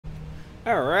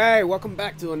Alright, welcome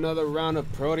back to another round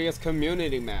of Prodeus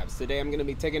community maps. Today I'm going to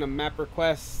be taking a map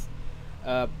request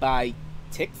by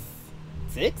Tix?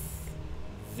 Zix?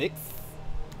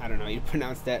 I don't know how you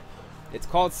pronounce that. It's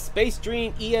called Space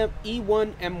Dream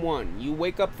E1M1. You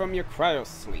wake up from your cryo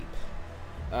sleep.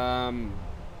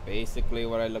 Basically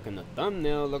what I look in the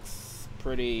thumbnail looks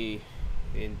pretty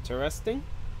interesting.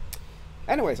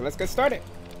 Anyway, so let's get started.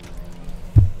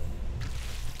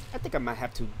 I think I might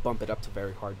have to bump it up to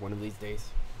very hard one of these days.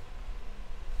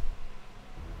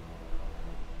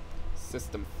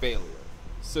 System failure.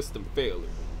 System failure.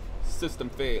 System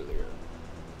failure.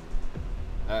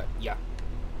 Yeah.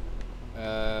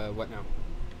 What now?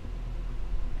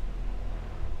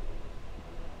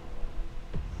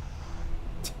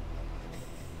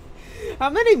 How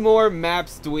many more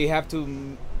maps do we have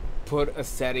to put a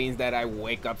settings that I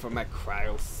wake up from my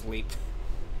cryo sleep?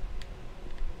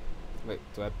 Wait,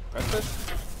 do I press this?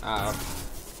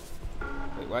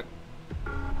 Wait, what?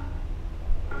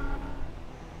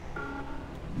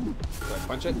 Do I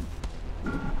punch it?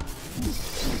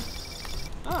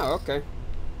 Oh, okay.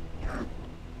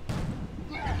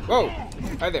 Whoa!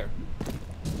 Hi there.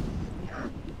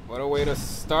 What a way to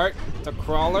start the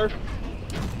crawler.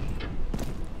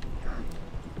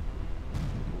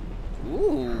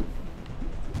 Ooh.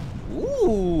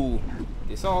 Ooh.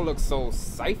 This all looks so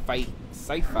sci-fi-ish.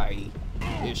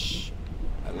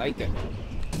 I like it.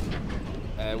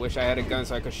 I wish I had a gun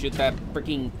so I could shoot that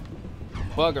freaking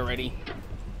bug already.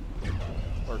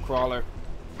 Or crawler.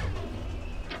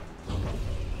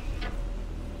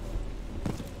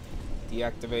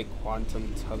 Deactivate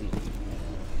quantum tunnel.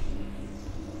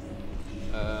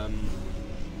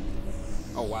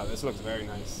 Oh wow, this looks very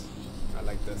nice. I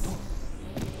like this.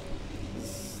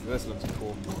 This looks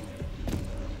cool.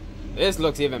 This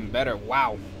looks even better.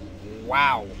 Wow.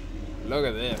 Wow. Look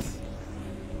at this.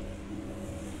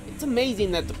 It's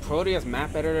amazing that the Prodeus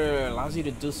map editor allows you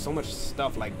to do so much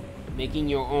stuff, like making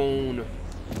your own,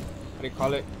 what do you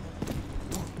call it?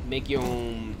 Make your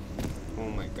own, oh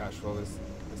my gosh, what was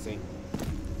I saying?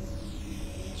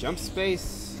 Jump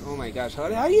space? Oh my gosh,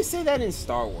 how do you say that in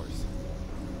Star Wars?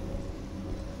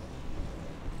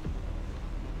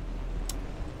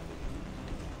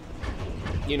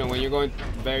 You know, when you're going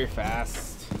very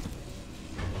fast.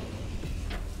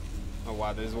 Oh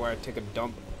wow, this is where I take a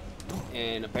dump.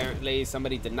 And apparently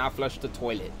somebody did not flush the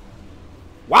toilet.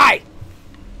 Why?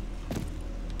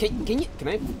 Can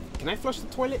I flush the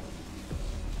toilet?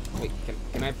 Wait,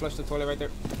 can I flush the toilet right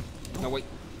there? No, wait.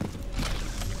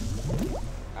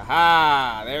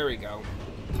 Aha, there we go.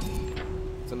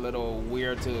 It's a little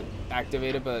weird to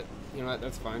activate it, but you know what,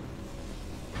 that's fine.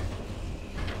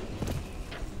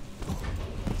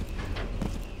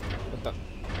 What the?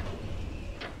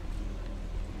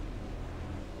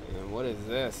 And what is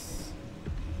this?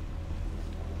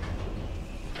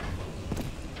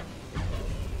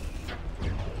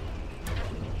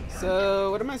 So,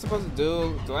 what am I supposed to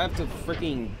do? Do I have to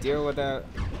freaking deal with that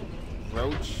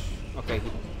roach? Okay,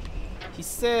 he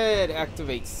said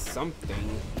activate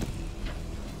something.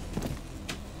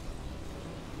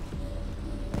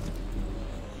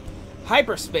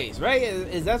 Hyperspace, right?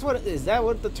 Is that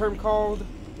what the term called?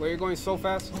 Where you're going so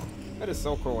fast? That is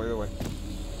so cool, either way.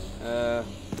 Do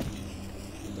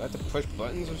I have to push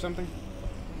buttons or something?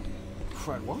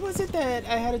 Crud, what was it that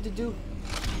I had to do?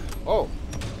 Oh.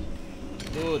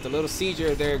 Ooh, it's a little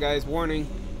seizure there, guys. Warning.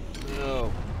 Oh.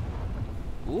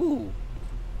 Ooh.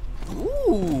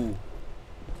 Ooh.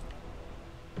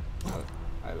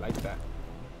 I like that.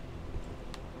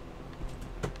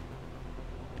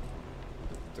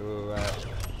 Do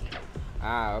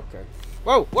okay.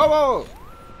 Whoa, whoa, whoa!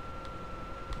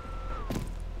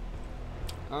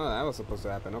 Oh, that was supposed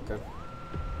to happen. Okay.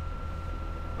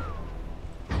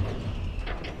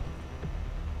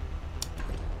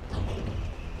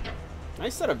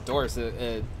 Nice set of doors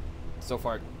so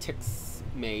far Tix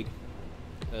made.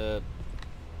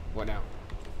 What now?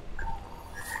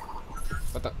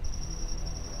 What the?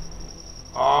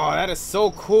 Oh, that is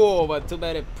so cool, but too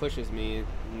bad it pushes me,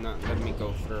 not letting me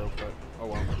go through, but oh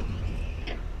well.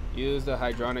 Use the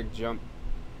hydronic jump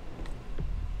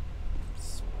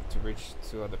to reach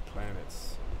to other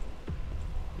planets.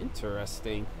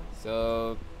 Interesting.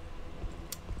 So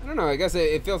I don't know, I guess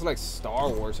it feels like Star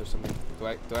Wars or something. Do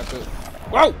I have to...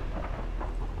 Whoa!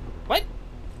 What?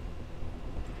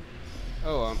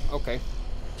 Oh, okay.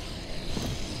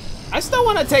 I still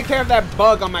want to take care of that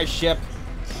bug on my ship.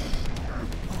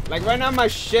 Like, right now my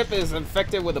ship is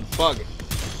infected with a bug.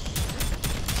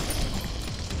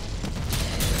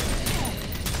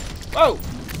 Whoa!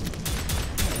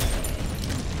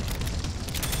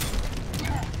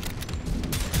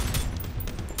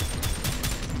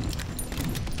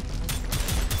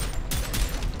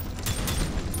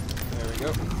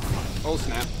 go. Oh,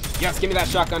 snap. Yes, give me that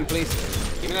shotgun, please.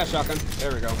 Give me that shotgun.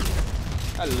 There we go.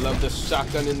 I love the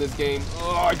shotgun in this game.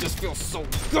 Oh, it just feels so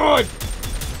good.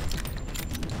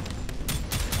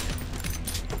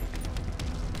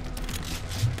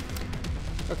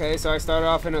 Okay, so I started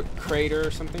off in a crater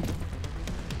or something.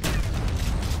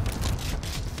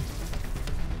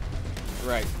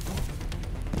 Right.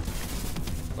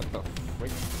 What the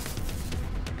freak?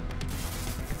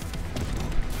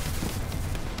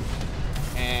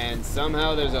 And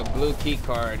somehow there's a blue key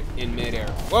card in midair.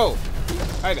 Whoa!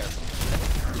 Hi there.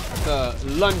 The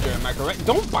lunger, am I correct?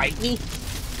 Don't bite me!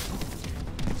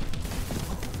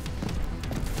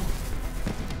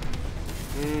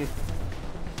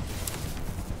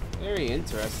 Very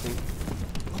interesting.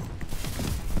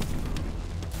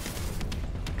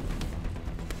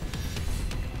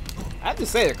 I have to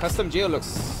say, the custom geo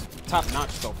looks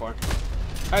top-notch so far.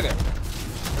 Hi there.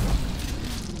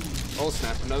 Oh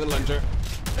snap, another lunger.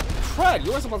 Crud,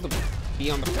 you were supposed to be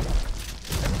on the... Yeah,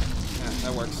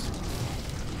 that works.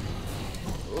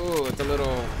 Ooh, it's a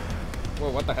little... Whoa,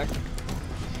 what the heck?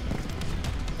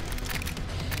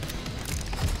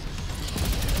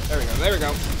 There we go, there we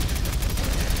go.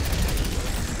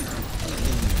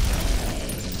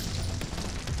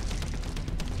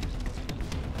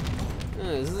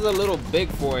 This is a little big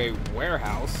for a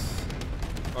warehouse.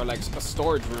 Or like a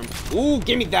storage room. Ooh,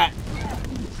 give me that!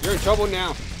 You're in trouble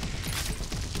now.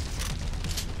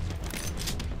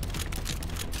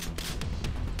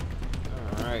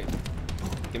 Alright.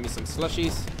 Give me some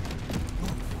slushies.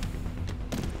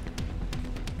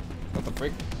 What the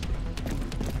frick?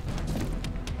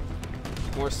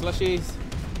 More slushies.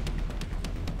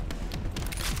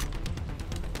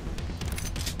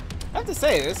 I have to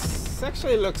say, this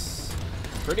actually looks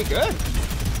pretty good.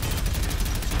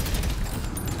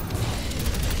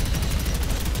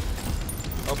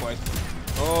 Oh boy.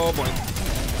 Oh boy.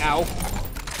 Ow.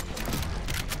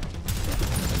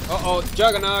 Uh-oh,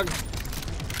 Juggernog.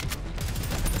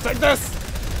 Take this!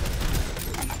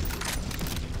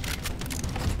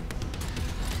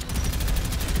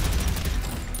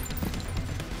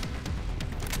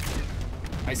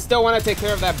 I still want to take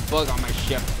care of that bug on my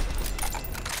ship.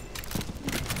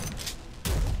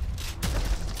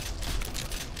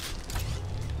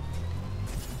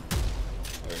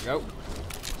 There we go.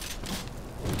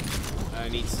 I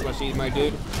need slushies, my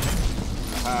dude.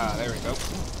 Ah, there we go.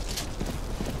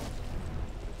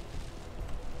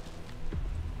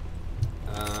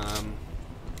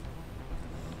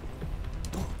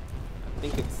 I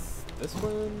think it's this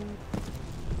one.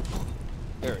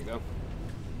 There we go.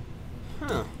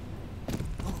 Huh.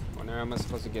 Wonder how am I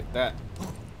supposed to get that?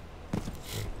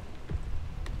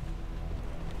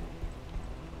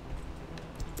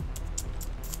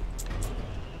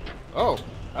 Oh,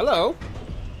 hello.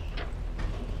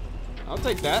 I'll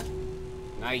take that.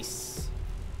 Nice.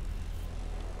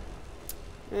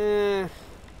 I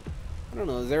don't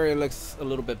know. This area looks a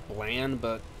little bit bland,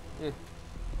 but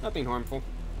nothing harmful.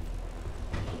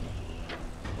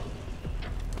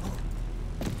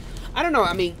 I don't know.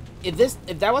 I mean, if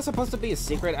that was supposed to be a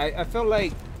secret, I felt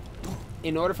like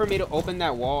in order for me to open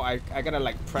that wall, I gotta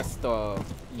like press the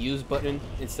use button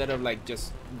instead of like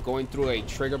just going through a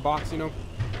trigger box, you know.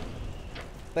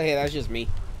 But hey, that's just me.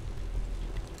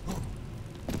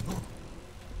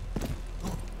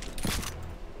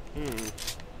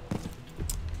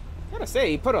 Gotta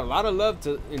say, he put a lot of love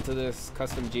into this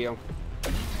custom geo.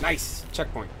 Nice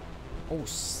checkpoint. Oh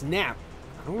snap!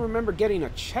 I don't remember getting a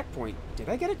checkpoint. Did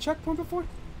I get a checkpoint before?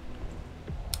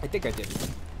 I think I did.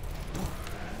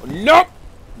 Oh, nope!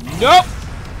 Nope!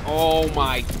 Oh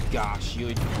my gosh,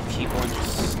 you people and your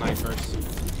snipers.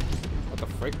 What the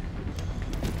frick?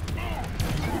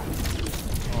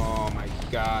 Oh my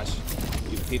gosh.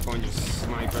 You people and your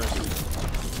snipers.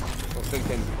 Those things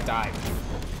can die.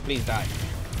 Please die.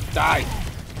 Die!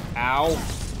 Ow.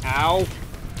 Ow.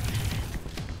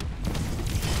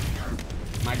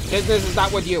 My business is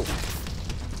not with you.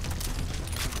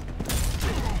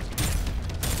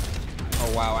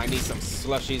 Oh wow, I need some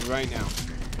slushies right now.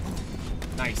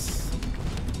 Nice.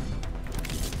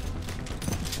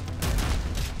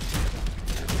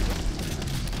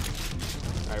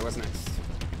 Alright, what's next?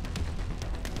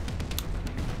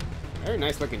 Very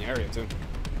nice looking area too.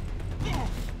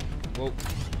 Whoa.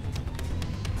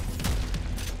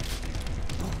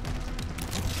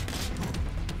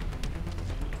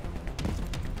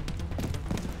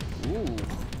 Ooh.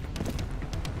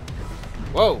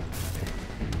 Whoa.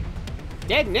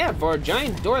 Dang, for a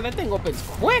giant door, that thing opens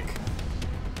quick.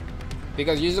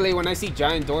 Because usually when I see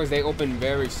giant doors, they open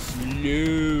very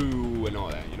slow and all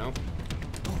that, you know?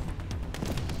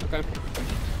 Okay.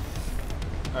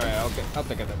 Alright, I'll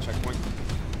take out that checkpoint.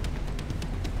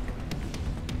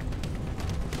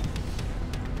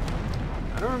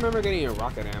 I don't remember getting a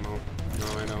rocket ammo. No,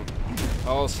 I don't.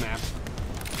 Oh, snap.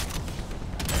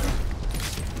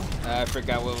 I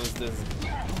forgot what was this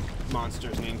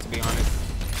monster's name, to be honest.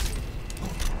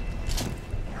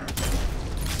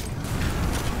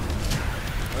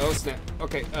 Oh, snap.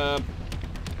 Okay,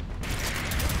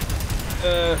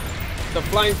 the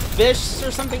flying fish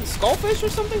or something? Skullfish or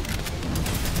something?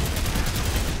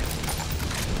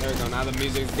 There we go, now the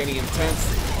music is getting intense.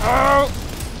 Oh!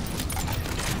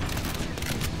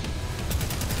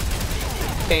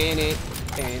 Ban it.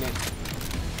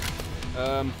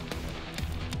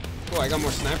 Oh, I got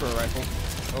more sniper rifle.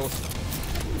 Oh.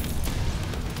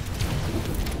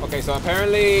 Okay, so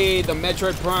apparently the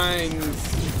Metroid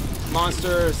Prime's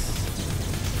monsters,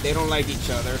 they don't like each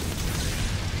other.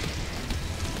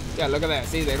 Yeah, look at that.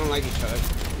 See, they don't like each other.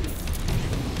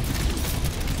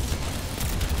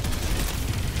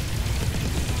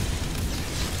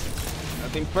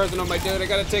 Nothing personal, my dude. I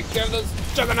gotta take care of those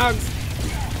juggernauts.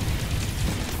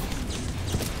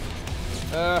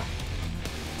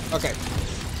 Okay.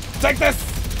 Take this!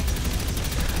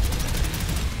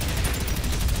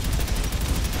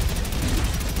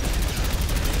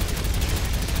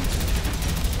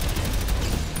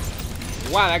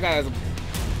 Wow, that guy's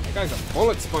a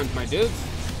bullet sponge, my dudes.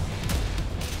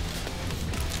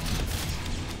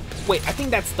 Wait, I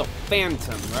think that's the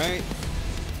Phantom, right?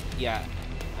 Yeah,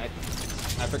 I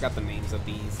forgot the names of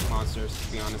these monsters,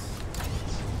 to be honest.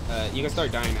 You can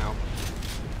start dying now.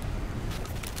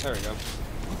 There we go.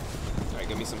 Alright,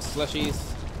 give me some slushies.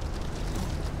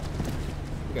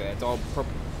 Look at that, it's all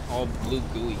purple, all blue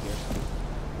gooey here.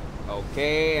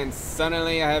 Okay, and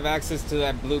suddenly I have access to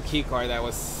that blue key card that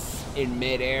was in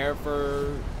midair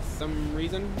for some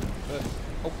reason, but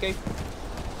okay.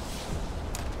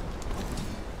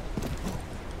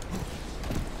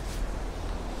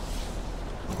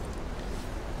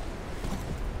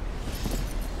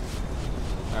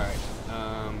 Alright,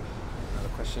 now the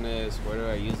question is, where do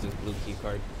I use this blue key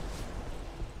card?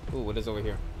 Ooh, what is over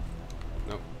here?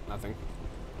 Nope, nothing.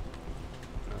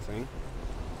 Nothing.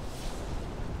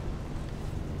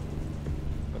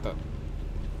 What the?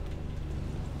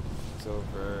 It's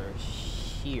over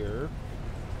here.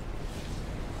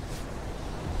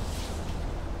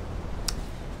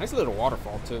 Nice little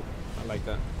waterfall too. I like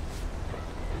that.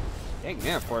 Dang,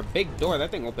 yeah, for a big door,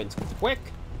 that thing opens quick.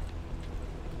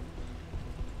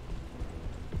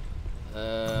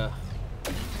 I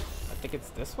think it's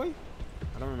this way?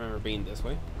 I don't remember being this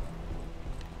way.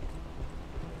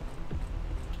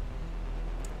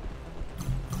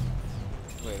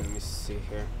 Wait, let me see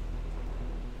here.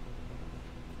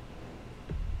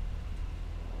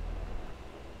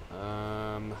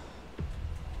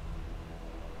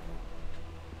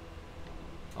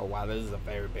 Oh wow, this is a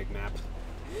very big map.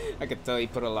 I could tell he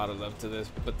put a lot of love to this,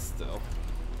 but still.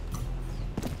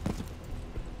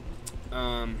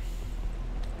 No,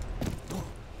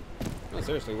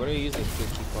 seriously, what do you use this blue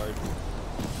key card?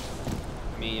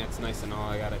 I mean, that's nice and all.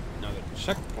 I got another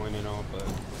checkpoint and all, but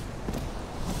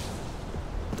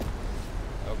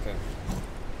okay.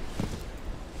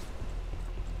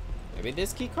 Maybe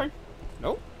this key card?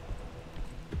 Nope.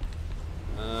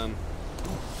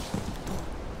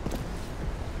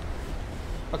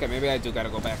 Okay, maybe I do gotta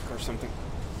go back or something.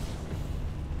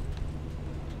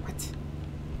 What? It's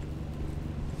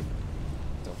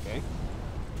okay.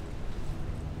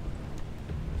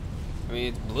 I mean,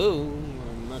 it's blue.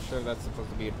 I'm not sure if that's supposed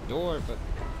to be a door, but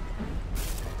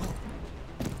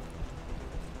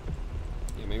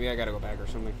yeah, maybe I gotta go back or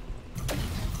something.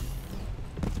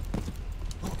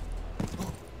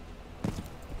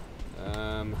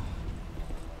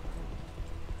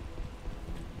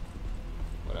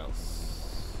 What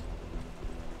else?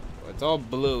 Well, it's all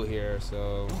blue here,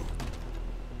 so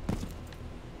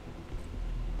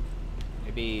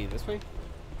maybe this way?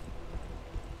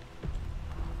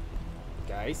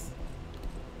 Guys,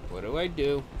 what do I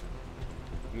do?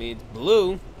 I mean, it's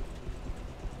blue.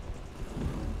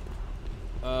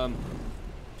 I'm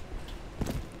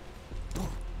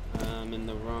in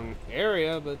the wrong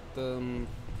area, but oh,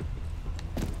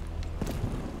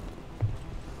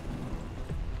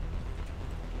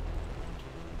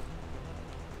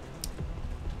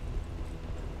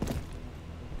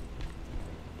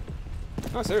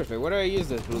 seriously, what do I use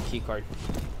this blue key card?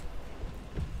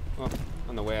 Well,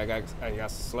 on the way I got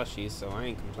slushies, so I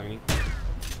ain't complaining.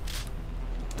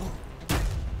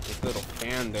 This little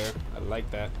fan there, I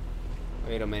like that.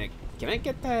 Wait a minute, can I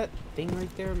get that thing right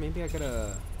there? Maybe I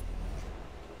gotta.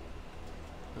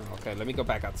 Oh, okay, let me go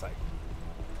back outside.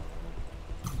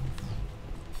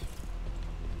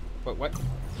 But what?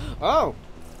 Oh!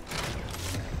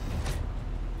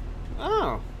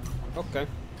 Oh! Okay.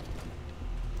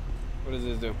 What does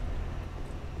this do?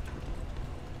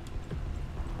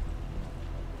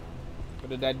 What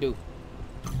did that do?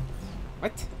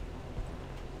 What?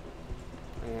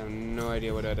 I have no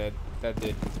idea what that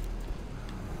did.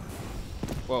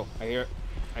 Whoa, I hear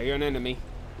an enemy.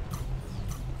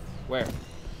 Where?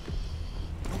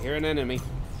 I hear an enemy.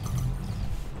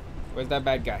 Where's that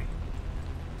bad guy?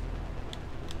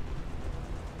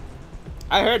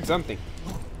 I heard something.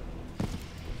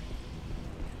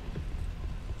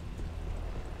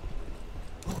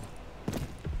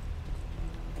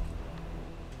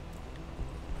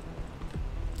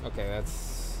 Okay,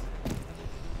 that's...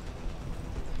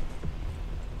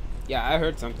 Yeah, I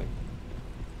heard something.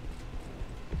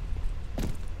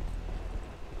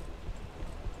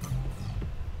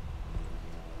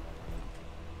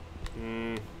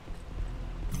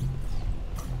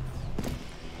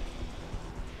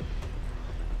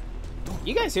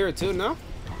 You guys hear it too, no?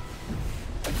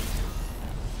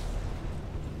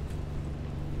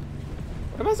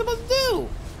 What am I supposed to do?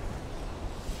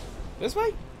 This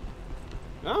way?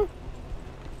 No?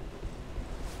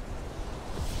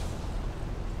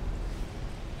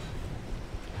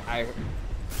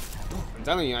 I'm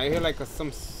telling you, I hear like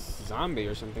some zombie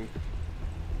or something.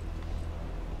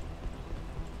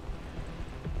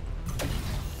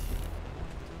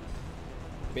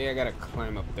 Maybe I gotta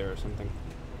climb up there or something.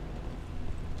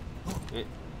 Eh.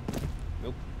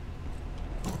 Nope.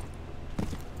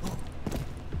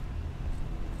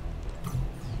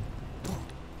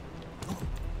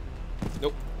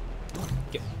 Nope.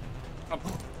 Get up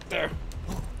there.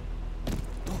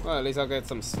 Well, at least I'll get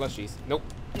some slushies. Nope.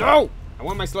 No! I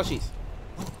want my slushies.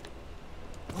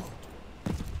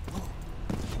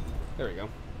 There we go.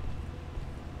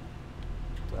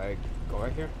 Do I go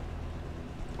right here?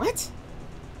 What?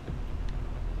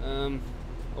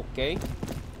 Okay. Do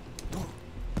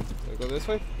I go this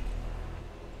way?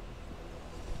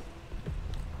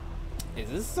 Is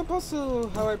this supposed to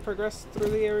how I progress through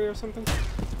the area or something?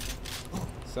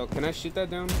 So can I shoot that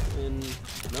down? And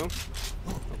no?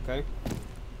 Okay.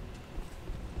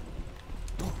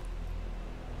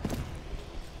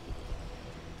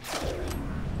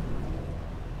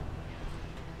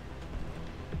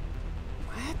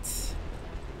 What?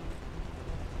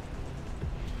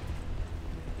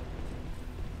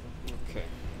 Okay.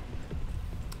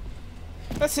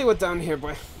 Let's see what's down here,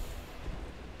 boy.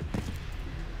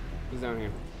 Who's down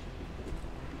here?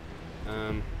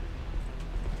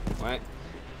 What?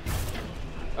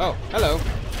 Oh, hello.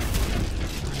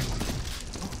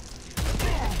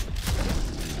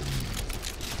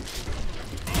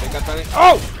 They got that.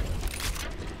 Oh!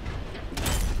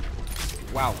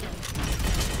 Wow.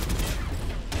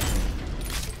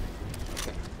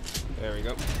 Okay. There we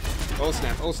go. Oh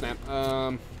snap! Oh snap!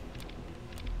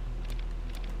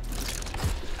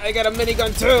 I got a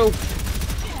minigun too.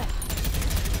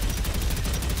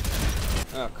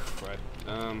 Oh crud.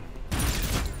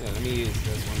 Yeah, let me use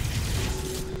this one.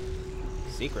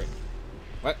 Secret.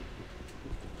 What?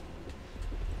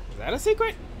 Is that a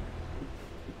secret?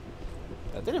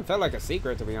 That didn't feel like a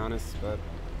secret, to be honest, but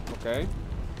okay.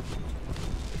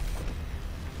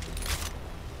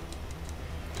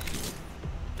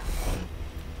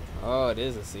 Oh, it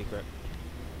is a secret.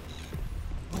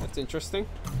 That's interesting.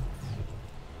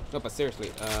 No, but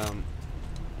seriously,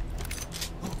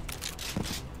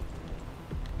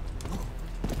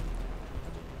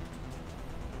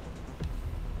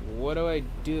 what do I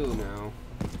do now?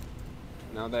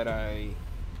 Now that I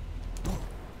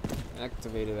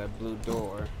activated that blue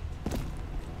door.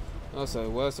 Also, it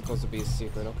was supposed to be a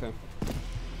secret, okay.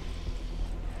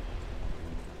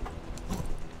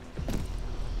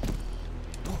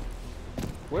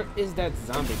 Where is that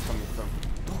zombie coming from?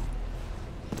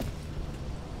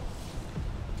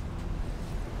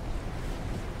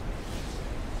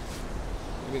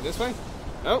 Maybe this way?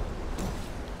 Oh.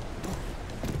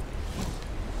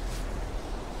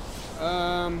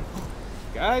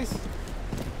 Guys?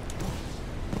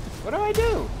 What do I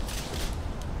do?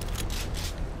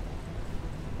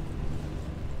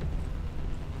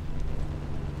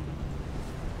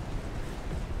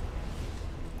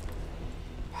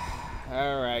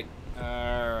 Alright.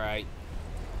 Alright.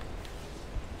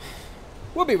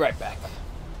 We'll be right back.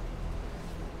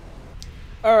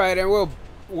 Alright, and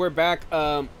we're back.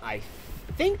 I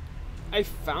think I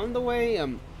found the way.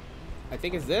 I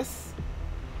think it's this.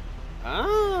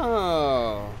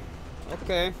 Oh.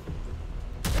 Okay.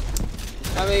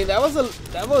 I mean, that was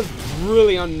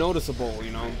really unnoticeable,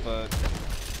 you know, but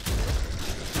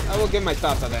I will give my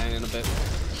thoughts on that in a bit.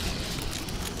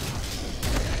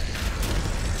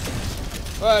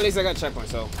 Well, at least I got checkpoint,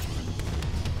 so.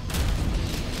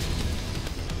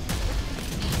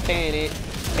 Pan it.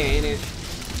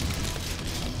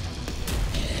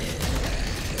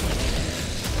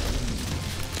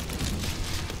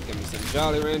 Give me some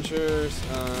Jolly Ranchers.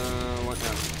 What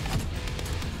now?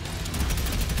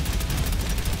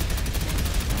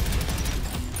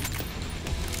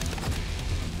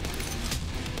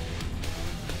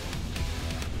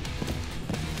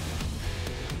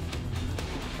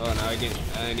 Oh, now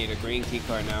I need a green key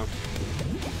card now.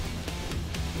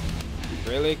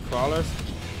 Really? Crawlers?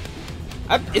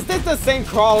 Is this the same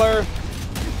crawler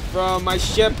from my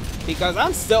ship? Because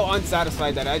I'm still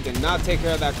unsatisfied that I did not take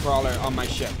care of that crawler on my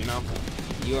ship, you know?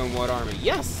 You in what army?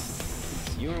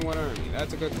 Yes! You in what army?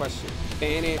 That's a good question.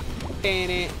 Ban it.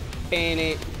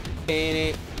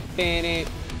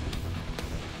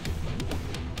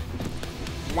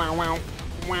 Wow.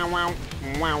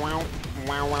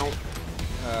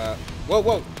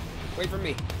 Whoa. Wait for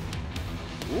me.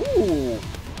 Ooh.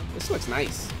 This looks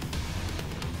nice.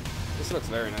 This looks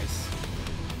very nice.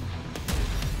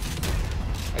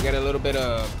 I get a little bit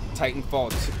of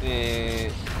Titanfall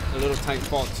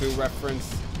 2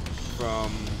 reference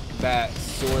from that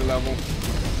sword level.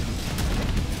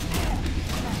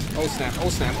 Oh snap.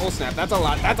 That's a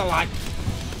lot.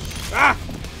 Ah!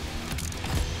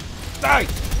 Die!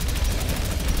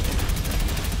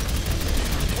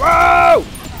 Whoa!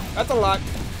 That's a lot.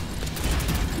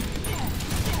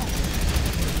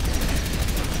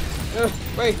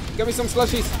 Wait, give me some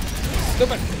slushies.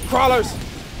 Stupid crawlers.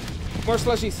 More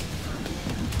slushies.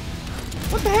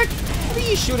 What the heck? What are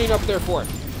you shooting up there for?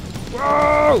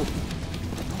 Whoa!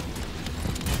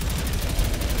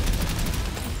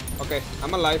 Okay,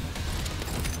 I'm alive.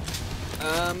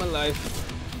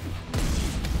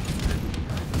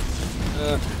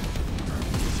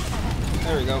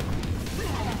 There we go.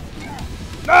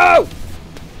 No!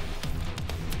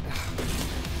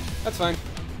 That's fine.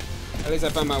 At least I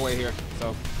found my way here,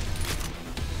 so.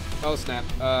 Oh snap.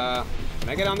 Can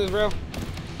I get on this rail?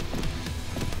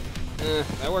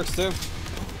 That works too.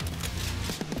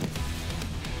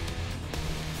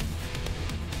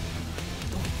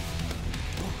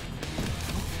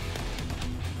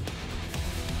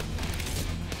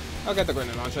 I'll get the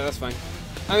grenade launcher, that's fine.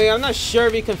 I mean, I'm not sure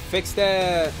if you can fix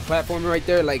that platform right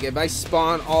there. Like, if I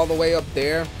spawn all the way up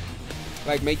there,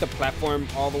 like, make the platform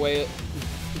all the way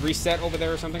reset over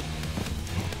there or something.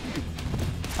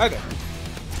 Okay.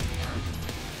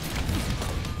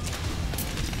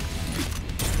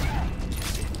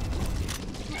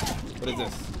 What is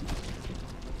this?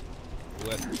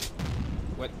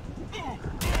 What?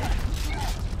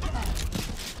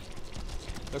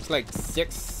 Looks like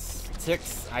six.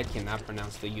 I cannot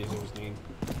pronounce the user's name.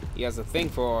 He has a thing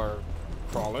for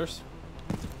crawlers.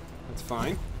 That's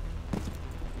fine.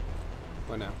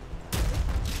 What now?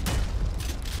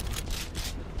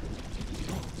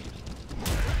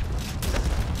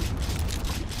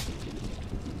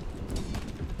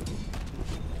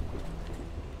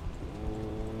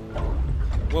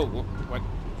 Whoa, what?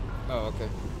 Oh, okay.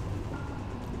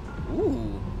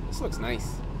 Ooh, this looks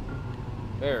nice.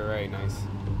 Very nice.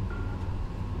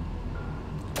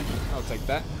 I'll take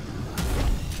that.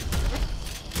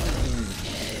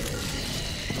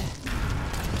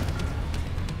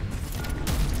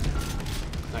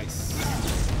 Nice.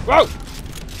 Whoa!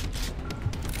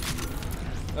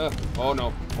 Oh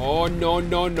no. Oh no.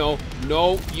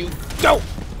 No, you don't!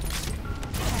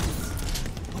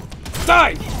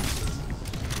 Die!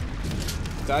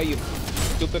 Die, you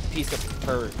stupid piece of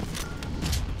turd.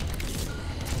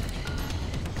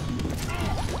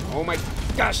 Oh my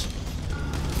gosh!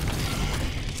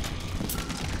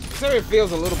 This area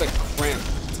feels a little bit cramped,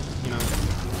 you know.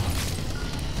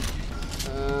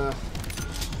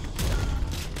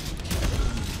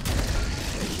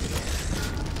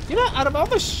 You know, out of all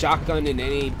the shotgun in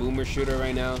any boomer shooter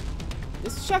right now,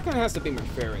 this shotgun has to be my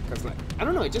favorite, because, like, I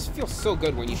don't know, it just feels so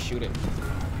good when you shoot it.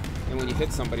 And when you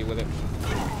hit somebody with it.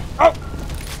 Oh!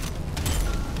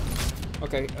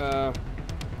 Okay, yeah,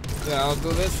 I'll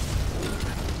do this.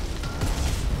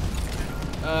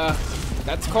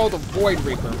 That's called a Void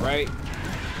Reaper, right?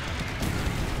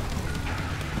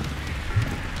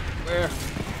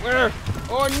 Where?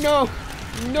 Oh no!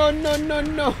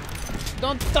 No!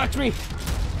 Don't touch me!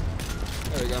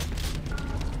 There we go.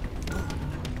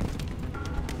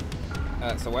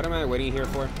 So what am I waiting here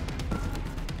for?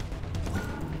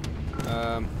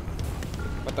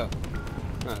 What the?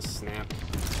 Oh, snap.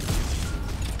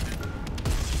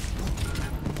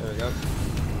 There we go.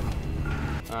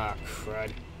 Ah,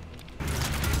 crud.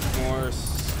 More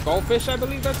skullfish, I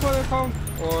believe that's what they're called.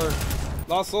 Or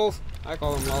lost souls. I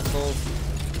call them lost souls.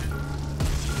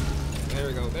 There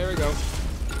we go. There we go.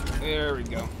 There we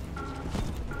go.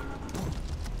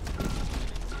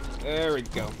 There we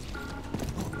go.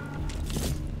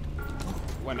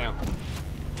 What now?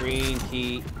 Green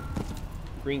key.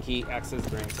 Green key. Access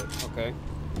granted. Okay.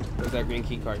 Where's that green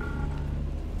key card?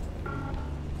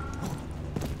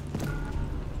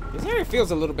 This area feels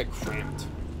a little bit cramped.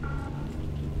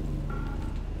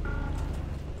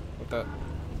 What the?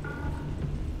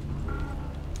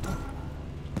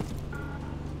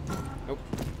 Nope.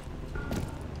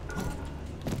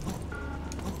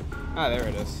 Ah, there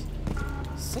it is.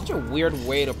 Such a weird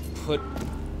way to put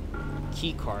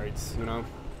key cards, you know?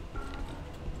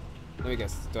 Let me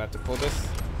guess. Do I have to pull this?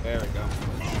 There we go.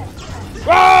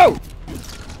 Whoa!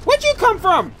 Where'd you come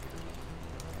from?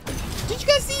 Did you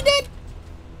guys see that?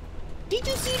 Did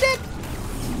you see that?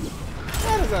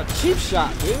 That is a cheap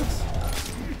shot, dudes.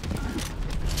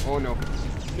 Oh no.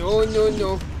 No, no,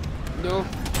 no. No.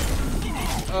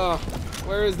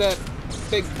 Where is that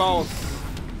big boss?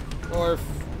 Or,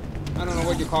 I don't know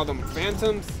what you call them.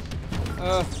 Phantoms?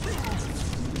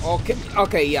 Okay,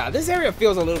 okay, yeah. This area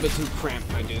feels a little bit too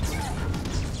cramped, my dudes.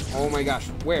 Oh my gosh.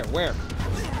 Where? Where?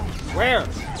 Where?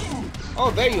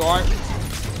 Oh, there you are.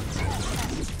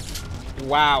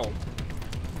 Wow.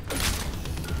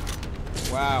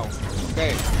 Wow.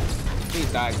 Okay.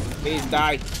 Please die. Please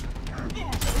die.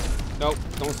 Nope.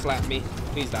 Don't slap me.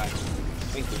 Please die.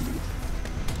 Thank you.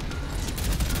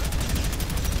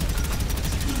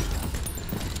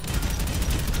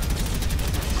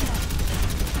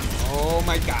 Oh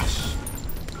my gosh.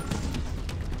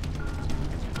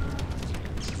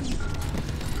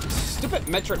 Stupid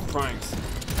metric primes.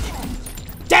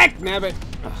 Dagnabbit!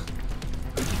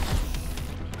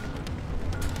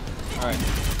 Alright.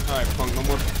 Alright, punk. No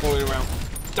more fooling around.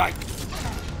 Die!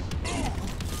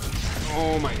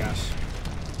 Oh my gosh.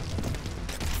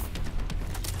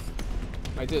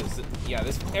 My dude, yeah,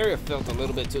 this area felt a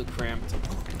little bit too cramped.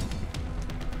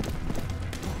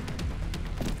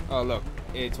 Oh, look.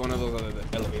 It's one of those other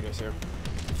elevators here.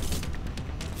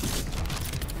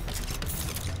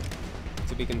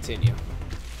 To be continued.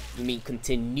 You mean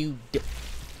continued?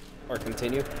 Or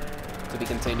continue? To be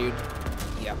continued?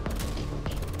 Yeah.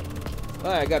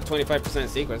 Well, I got 25%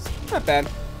 sequence. Not bad.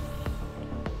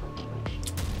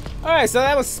 Alright, so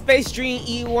that was Space Dream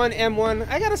E1M1.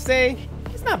 I gotta say,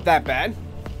 it's not that bad.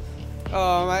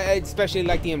 I especially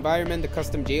like the environment. The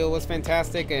custom geo was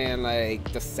fantastic, and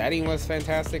like the setting was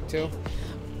fantastic too.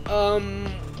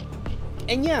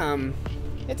 And yeah,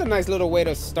 it's a nice little way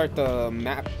to start the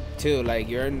map too. Like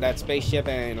you're in that spaceship,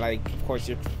 and like of course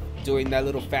you're doing that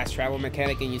little fast travel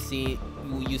mechanic, and you see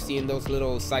in those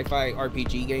little sci-fi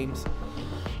RPG games.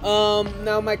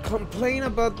 Now my complaint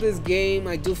about this game,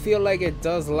 I do feel like it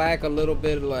does lack a little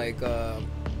bit like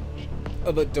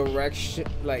of a direction,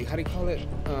 like how do you call it?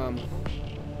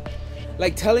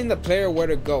 Like telling the player where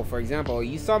to go. For example,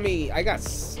 you saw me, I got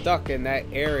stuck in that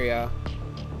area.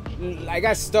 I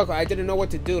got stuck. I didn't know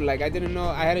what to do. Like I didn't know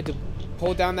I had to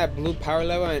pull down that blue power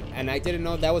level, and I didn't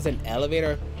know that was an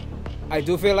elevator. I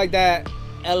do feel like that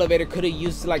elevator could have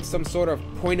used like some sort of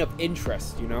point of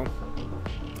interest, you know?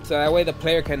 So that way the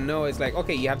player can know it's like,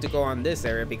 okay, you have to go on this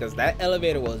area because that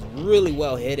elevator was really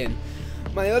well hidden.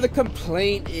 My other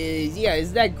complaint is, yeah,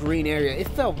 is that green area. It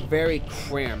felt very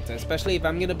cramped, especially if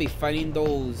I'm gonna be fighting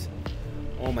those,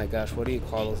 oh my gosh, what do you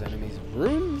call those enemies?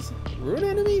 Runes? Rune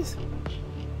enemies?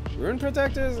 Rune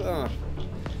protectors?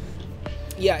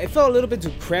 Yeah, it felt a little bit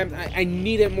too cramped. I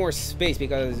needed more space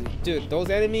because, dude, those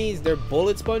enemies, they're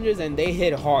bullet sponges and they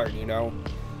hit hard, you know?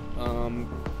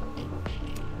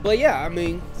 But yeah, I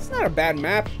mean, it's not a bad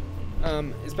map.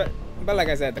 But like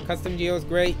I said, the custom geo is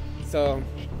great, so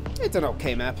it's an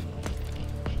okay map.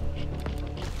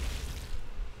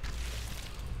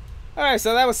 Alright,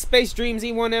 so that was Space Dreams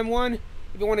E1M1.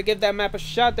 If you want to give that map a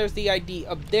shot, there's the ID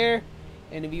up there.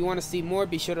 And if you want to see more,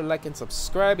 be sure to like and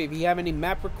subscribe. If you have any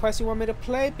map requests you want me to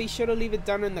play, be sure to leave it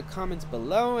down in the comments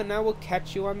below. And I will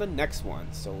catch you on the next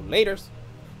one. So, laters.